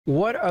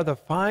What are the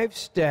 5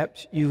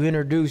 steps you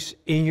introduce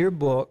in your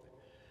book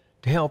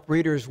to help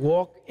readers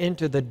walk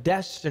into the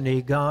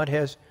destiny God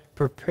has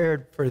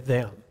prepared for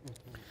them?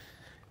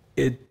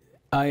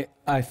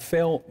 I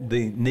felt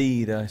the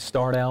need. I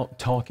start out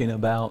talking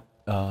about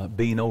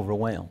being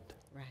overwhelmed.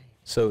 Right.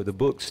 So the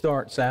book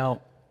starts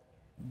out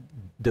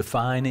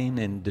defining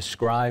and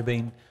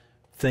describing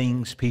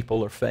things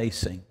people are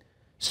facing,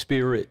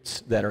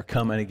 spirits that are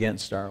coming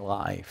against our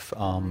life,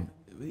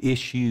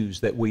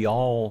 issues that we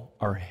all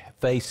are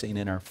facing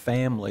in our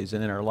families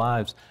and in our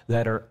lives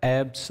that are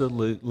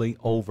absolutely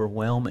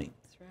overwhelming.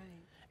 That's right.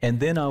 And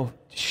then I'll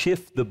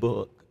shift the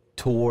book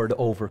toward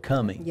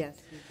overcoming. Yes,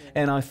 you did.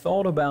 And I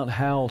thought about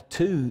how,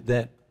 too,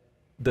 that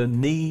the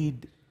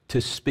need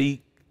to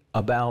speak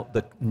about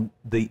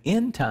the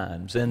end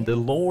times and the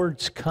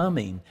Lord's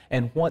coming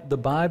and what the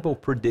Bible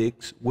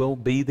predicts will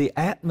be the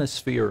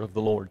atmosphere of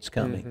the Lord's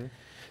coming. Mm-hmm.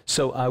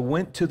 So I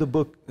went to the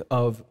book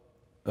of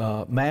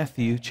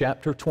Matthew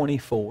chapter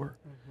 24,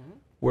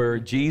 where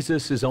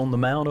Jesus is on the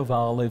Mount of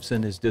Olives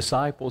and his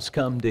disciples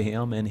come to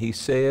him and he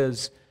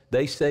says,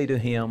 they say to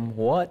him,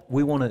 what?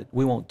 We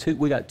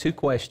got 2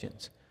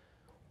 questions.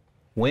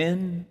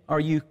 When are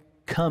you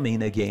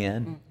coming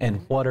again,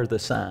 and what are the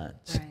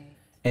signs? Right.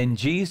 And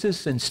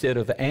Jesus, instead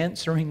of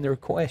answering their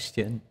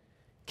question,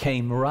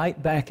 came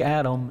right back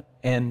at them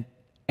and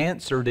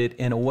answered it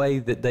in a way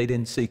that they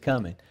didn't see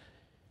coming.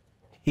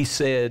 He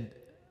said,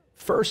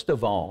 first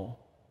of all,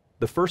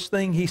 the first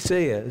thing he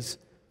says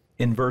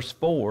in verse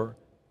 4,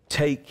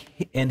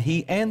 and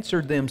he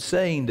answered them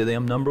saying to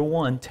them, number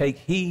 1, take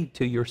heed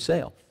to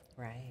yourself.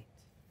 Right.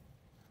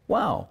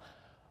 Wow.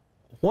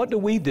 What do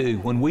we do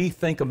when we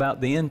think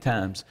about the end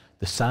times,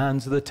 the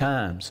signs of the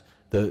times,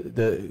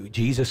 the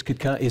Jesus could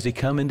come? Is he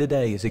coming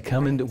today? Is he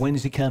coming? When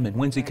is he coming?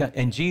 When's he coming?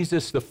 And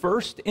Jesus, the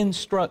first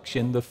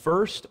instruction, the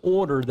first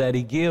order that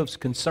he gives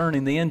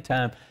concerning the end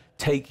time,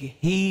 take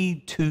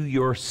heed to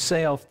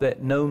yourself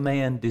that no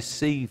man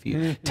deceive you.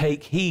 Mm-hmm.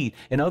 Take heed.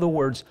 In other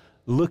words,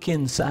 look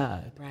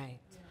inside. Right.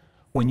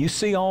 When you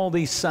see all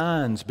these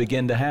signs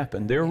begin to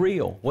happen, they're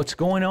real. What's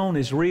going on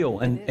is real.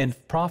 And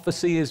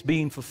prophecy is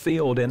being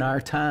fulfilled in our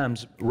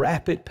times,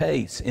 rapid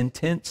pace,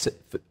 intense,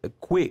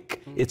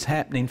 quick. It's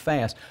happening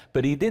fast.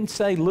 But he didn't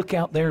say, look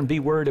out there and be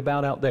worried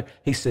about out there.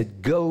 He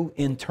said, go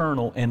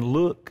internal and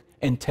look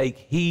and take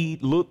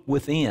heed, look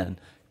within.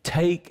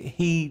 Take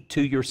heed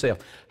to yourself.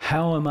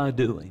 How am I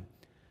doing?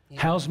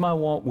 Yeah. How's my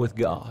walk with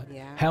God?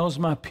 Yeah. How's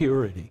my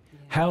purity? Yeah.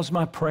 How's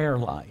my prayer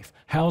life?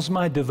 How's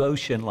my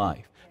devotion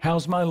life?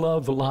 How's my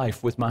love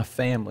life with my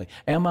family?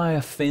 Am I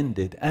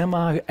offended? Am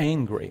I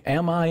angry?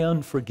 Am I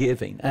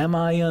unforgiving? Am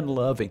I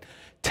unloving?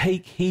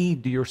 Take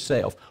heed to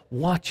yourself.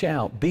 Watch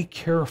out. Be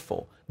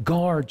careful.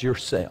 Guard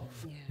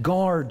yourself. Yeah.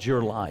 Guard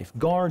your life.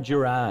 Guard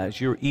your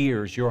eyes, your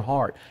ears, your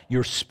heart,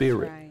 your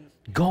spirit. Right.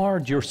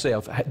 Guard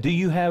yourself. Do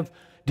you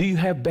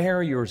have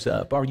barriers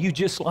up? Are you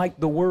just like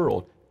the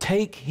world?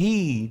 Take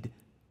heed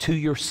to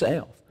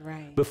yourself.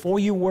 Right. Before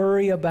you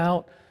worry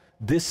about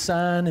this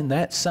sign and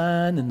that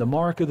sign and the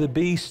mark of the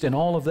beast and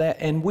all of that,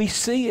 and we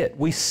see it.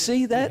 We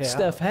see that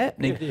stuff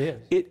happening.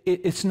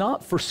 It's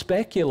not for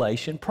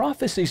speculation.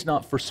 Prophecy's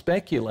not for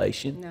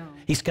speculation. No.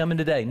 He's coming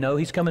today. No,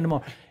 he's coming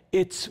tomorrow.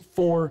 It's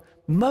for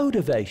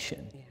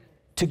motivation,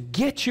 to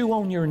get you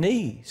on your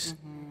knees,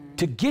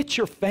 to get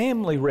your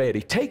family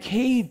ready. Take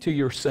heed to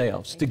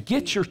yourselves, to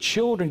get your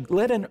children.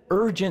 Let an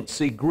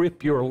urgency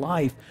grip your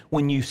life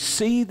when you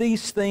see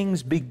these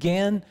things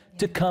begin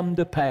to come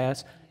to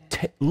pass.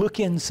 Look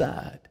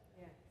inside.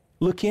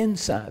 Look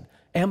inside.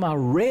 Am I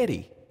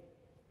ready?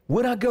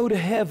 Would I go to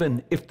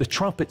heaven if the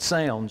trumpet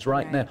sounds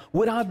right now?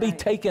 Would I be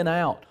taken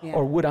out,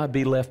 or would I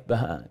be left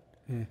behind?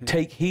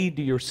 Take heed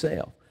to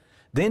yourself.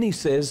 Then he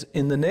says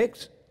in the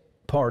next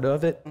part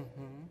of it,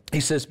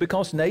 he says,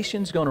 because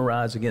nation's going to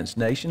rise against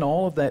nation,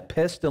 all of that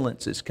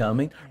pestilence is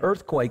coming,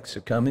 earthquakes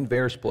are coming,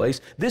 various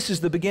places. This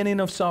is the beginning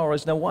of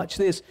sorrows. Now watch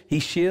this.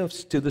 He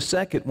shifts to the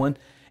second one,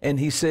 and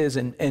he says,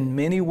 and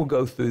many will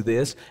go through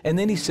this. And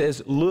then he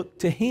says, look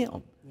to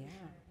him. Yeah.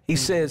 He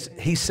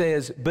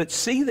says, but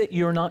see that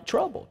you're not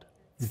troubled.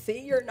 See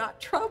you're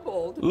not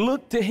troubled.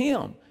 Look to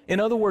him. In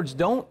other words,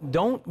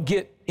 don't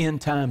get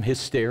end time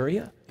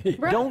hysteria.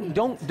 Right.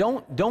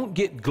 Don't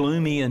get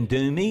gloomy and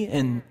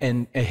doomy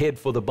and head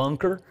for the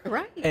bunker.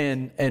 Right.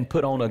 And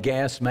put on a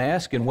gas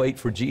mask and wait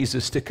for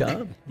Jesus to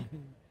come.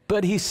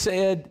 But he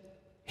said,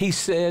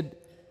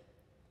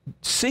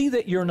 see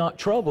that you're not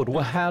troubled.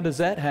 Well, how does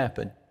that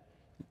happen?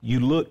 You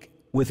look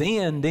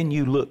within, then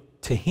you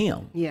look to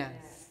him. Yes.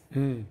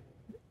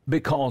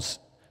 Because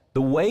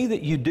the way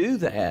that you do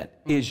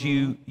that is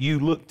you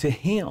look to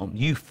him.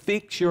 You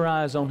fix your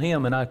eyes on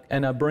him. And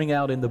I bring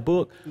out in the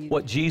book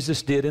what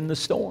Jesus did in the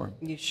storm.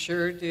 You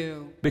sure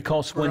do.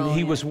 Because when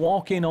he was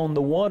walking on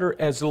the water,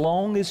 as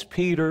long as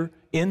Peter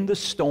in the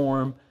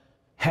storm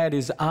had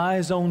his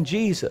eyes on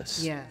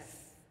Jesus,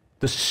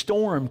 the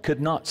storm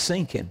could not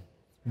sink him.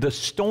 The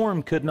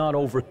storm could not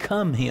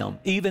overcome him.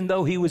 Even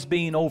though he was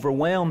being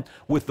overwhelmed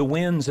with the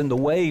winds and the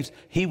waves,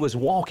 he was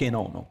walking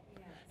on them.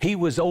 He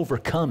was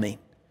overcoming.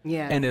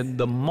 Yes. And in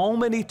the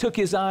moment he took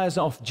his eyes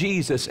off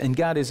Jesus and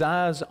got his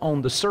eyes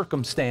on the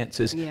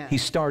circumstances, he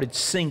started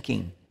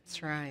sinking.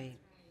 That's right.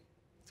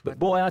 But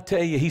boy, I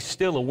tell you, he's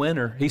still a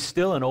winner. He's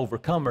still an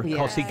overcomer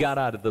because he got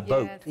out of the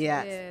boat.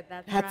 Yes.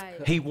 That's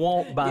right. He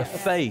walked by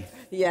faith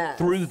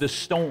through the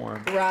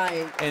storm.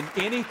 Right. And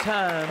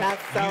anytime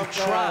you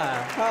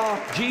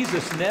try,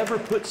 Jesus never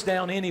puts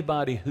down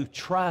anybody who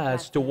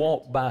tries to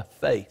walk by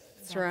faith.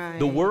 That's right.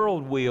 The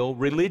world will,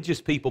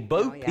 religious people,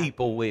 both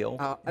people will.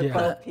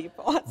 Both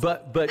people.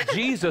 But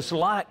Jesus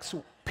likes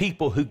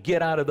people who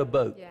get out of the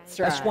boat.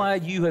 That's why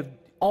you have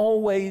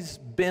always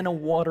been a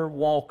water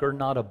walker,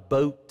 not a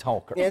boat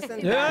talker.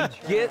 Isn't that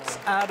He gets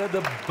out of the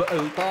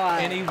boat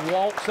and he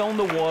walks on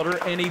the water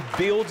and he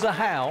builds a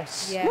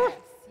house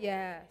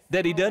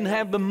that he doesn't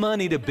have the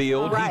money to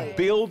build. He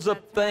builds a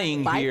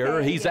thing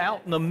here. He's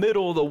out in the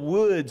middle of the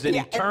woods and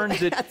he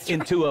turns it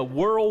into a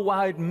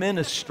worldwide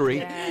ministry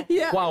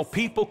while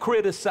people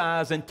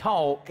criticize and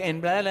talk and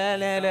blah, blah,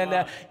 blah, blah,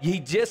 blah. He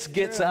just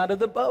gets out of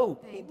the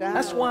boat.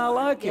 That's why I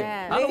like it.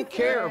 I don't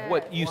care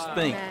what you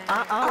think.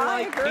 I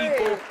like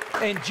people,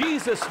 and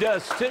Jesus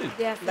does too.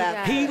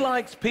 He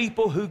likes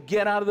people who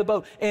get out of the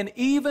boat. And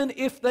even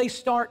if they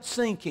start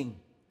sinking,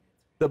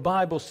 the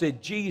Bible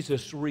said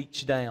Jesus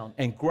reached down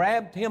and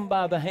grabbed him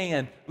by the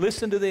hand.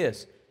 Listen to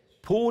this.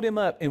 Pulled him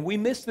up. And we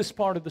missed this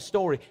part of the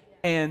story.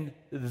 And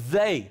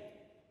they,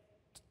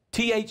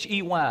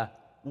 T-H-E-Y,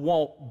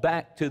 walked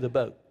back to the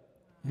boat.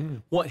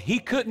 What he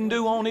couldn't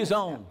do on his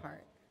own.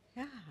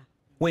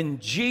 When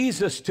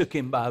Jesus took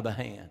him by the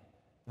hand,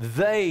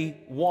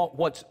 they walked.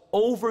 What's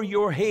over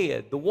your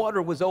head, the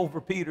water was over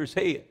Peter's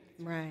head.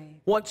 Right.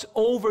 What's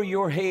over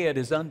your head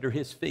is under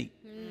his feet.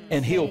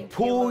 And he'll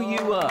pull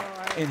you up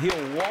and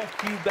he'll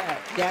walk you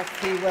back. Yes,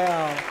 he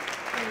will.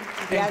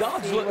 And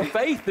God's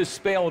faith is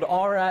spelled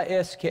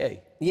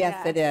R-I-S-K.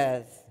 Yes, it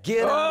is.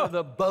 Get out of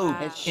the boat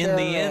in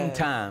the end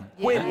time.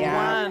 Quit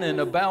whining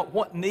about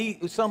what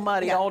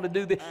somebody ought to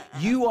do.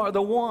 You are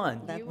the one.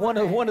 One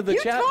of the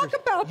chapters.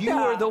 Talk about you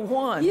are the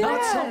one,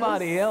 not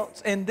somebody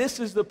else. And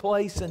this is the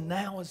place, and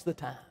now is the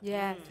time.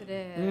 Yes, it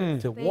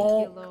is. To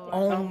walk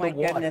on the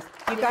water. Goodness.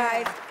 You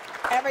guys,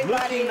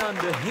 everybody. Looking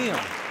unto him.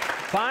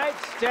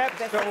 5 steps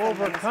to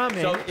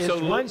overcoming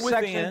is one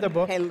section of the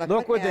book. Hey,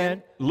 look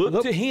within.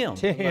 Look to him.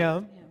 To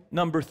him.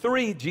 Number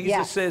 3,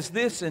 Jesus says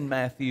this in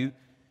Matthew.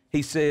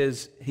 He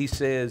says,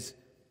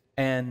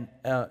 and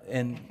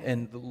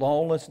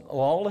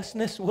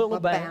lawlessness will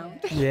abound.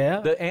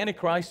 Yeah. The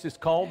Antichrist is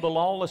called the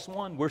lawless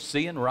one. We're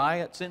seeing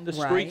riots in the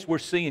streets. We're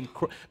seeing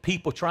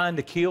people trying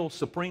to kill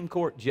Supreme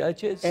Court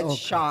judges. It's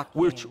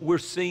shocking. We're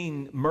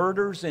seeing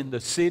murders in the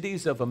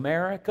cities of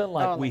America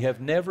like we have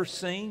never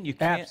seen. You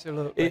can't.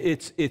 Absolutely.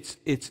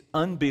 It's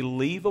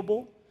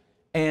unbelievable.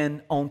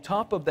 And on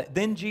top of that,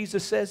 then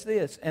Jesus says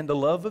this, and the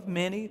love of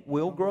many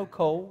will grow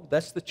cold.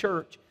 That's the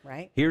church.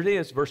 Right. Here it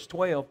is, verse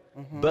 12.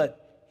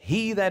 But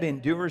he that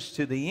endures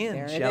to the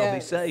end shall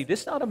be saved.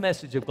 It's not a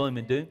message of gloom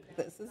and doom.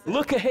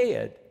 Look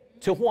ahead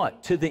to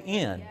what? To the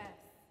end.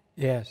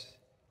 Yes.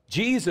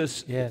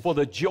 Jesus, for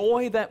the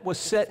joy that was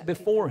set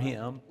before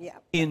him,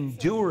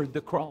 endured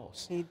the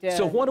cross. He did.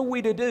 So what are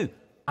we to do?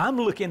 I'm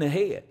looking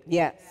ahead.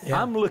 Yes.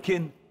 I'm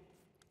looking.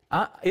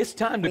 It's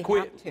time to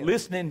quit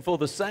listening for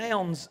the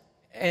sounds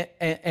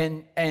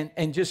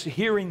and just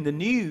hearing the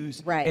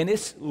news. Right. And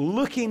it's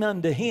looking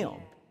unto him,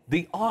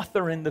 the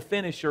author and the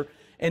finisher.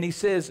 And he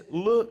says,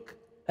 look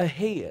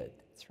ahead.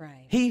 That's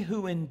right. He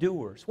who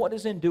endures. What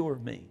does endure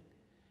mean?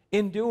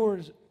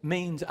 Endures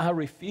means I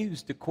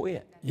refuse to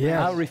quit.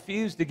 Yes. I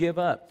refuse to give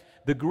up.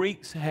 The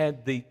Greeks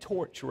had the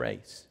torch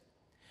race.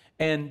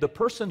 And the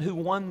person who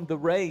won the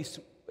race,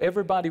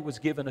 everybody was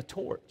given a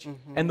torch.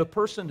 And the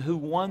person who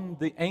won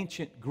the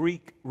ancient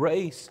Greek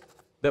race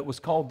that was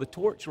called the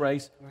torch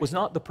race was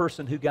not the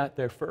person who got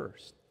there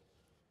first.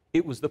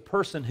 It was the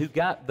person who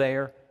got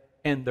there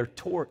and their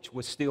torch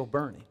was still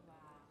burning.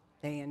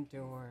 They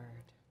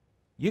endured.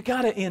 You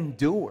got to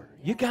endure.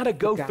 You got to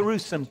go through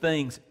some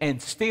things and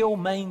still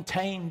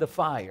maintain the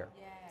fire.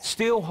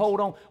 Still hold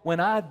on. When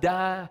I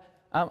die,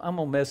 I'm going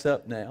to mess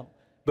up now.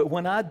 But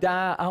when I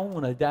die, I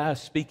want to die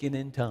speaking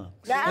in tongues.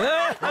 When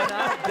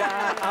I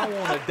die, I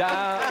want to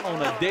die on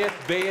a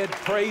deathbed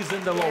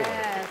praising the Lord.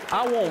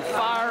 I want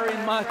fire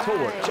in my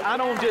torch. I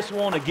don't just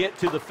want to get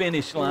to the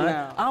finish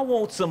line. I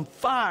want some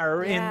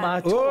fire in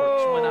my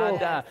torch when I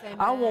die.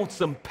 I want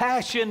some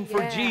passion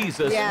for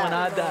Jesus when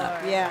I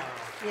die.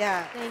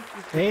 Yeah. Thank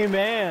you.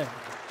 Amen.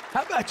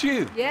 How about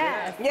you?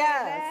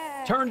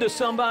 Yes. Turn to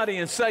somebody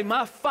and say,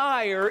 my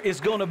fire is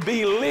going to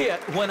be lit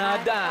when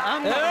I die.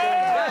 I'm not going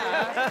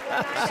to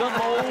die some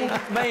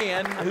old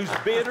man who's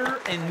bitter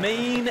and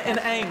mean and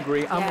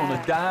angry. I'm going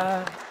to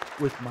die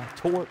with my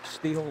torch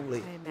still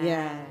lit.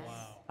 Yes.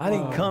 I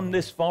didn't come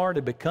this far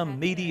to become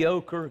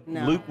mediocre,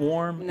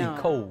 lukewarm, and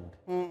cold.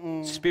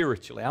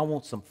 Spiritually, I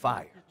want some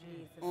fire.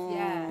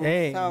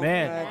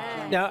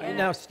 Amen.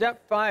 Now,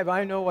 step 5,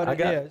 I know what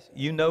it is.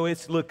 You know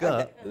it's look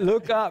up.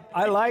 Look up.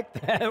 I like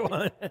that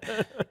one.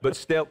 But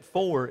step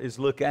 4 is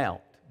look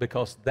out,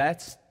 because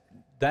that's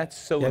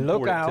so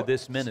important to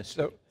this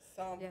ministry.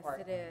 so Yes,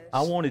 important. it is.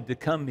 I wanted to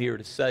come here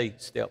to say,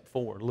 step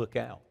 4, look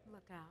out.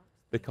 Look out.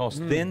 Because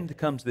then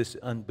comes this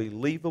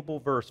unbelievable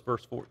verse,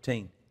 verse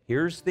 14.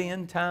 Here's the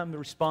end time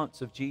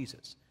response of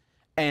Jesus.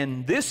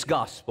 And this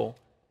gospel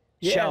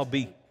shall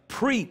be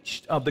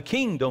preached, of the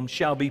kingdom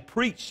shall be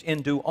preached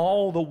into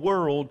all the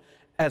world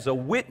as a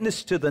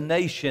witness to the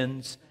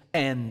nations,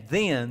 and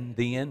then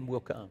the end will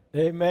come.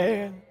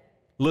 Amen.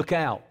 Look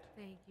out.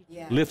 Thank you.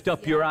 Yes. Lift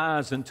up your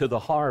eyes into the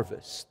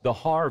harvest. The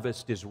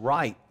harvest is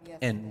ripe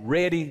and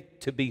ready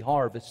to be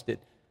harvested.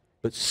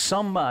 But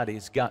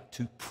somebody's got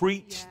to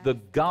preach the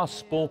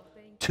gospel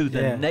to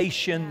the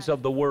nations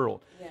of the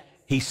world.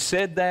 He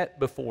said that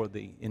before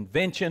the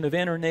invention of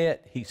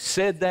internet. He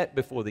said that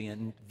before the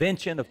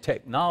invention of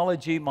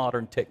technology,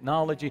 modern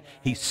technology.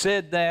 He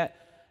said that.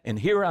 And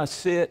here I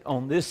sit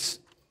on this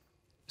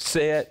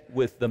set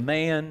with the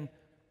man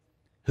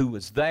who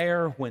was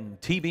there when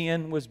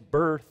TBN was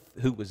birthed,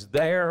 who was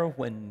there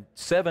when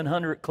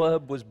 700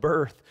 Club was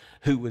birthed,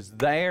 who was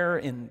there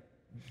in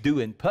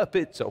doing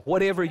puppets or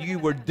whatever you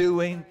were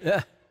doing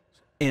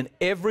in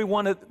every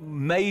one of the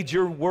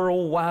major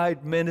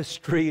worldwide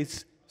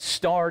ministries,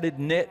 started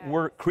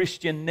network,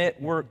 Christian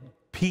Network,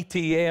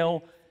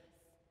 PTL.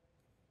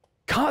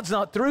 God's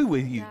not through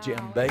with you,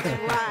 Jim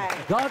Bakker.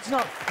 Right. God's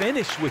not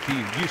finished with you.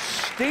 You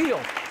still,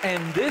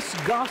 and this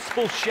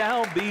gospel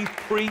shall be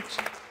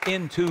preached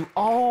into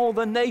all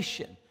the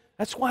nation.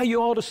 That's why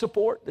you ought to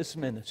support this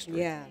ministry.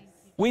 Yes.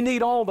 We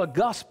need all the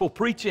gospel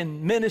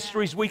preaching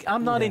ministries.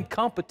 I'm not in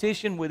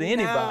competition with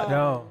anybody.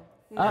 No.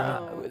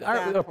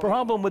 Our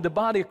problem with the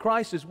body of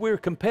Christ is we're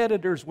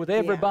competitors with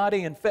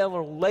everybody and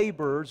fellow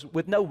laborers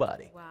with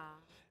nobody. Wow.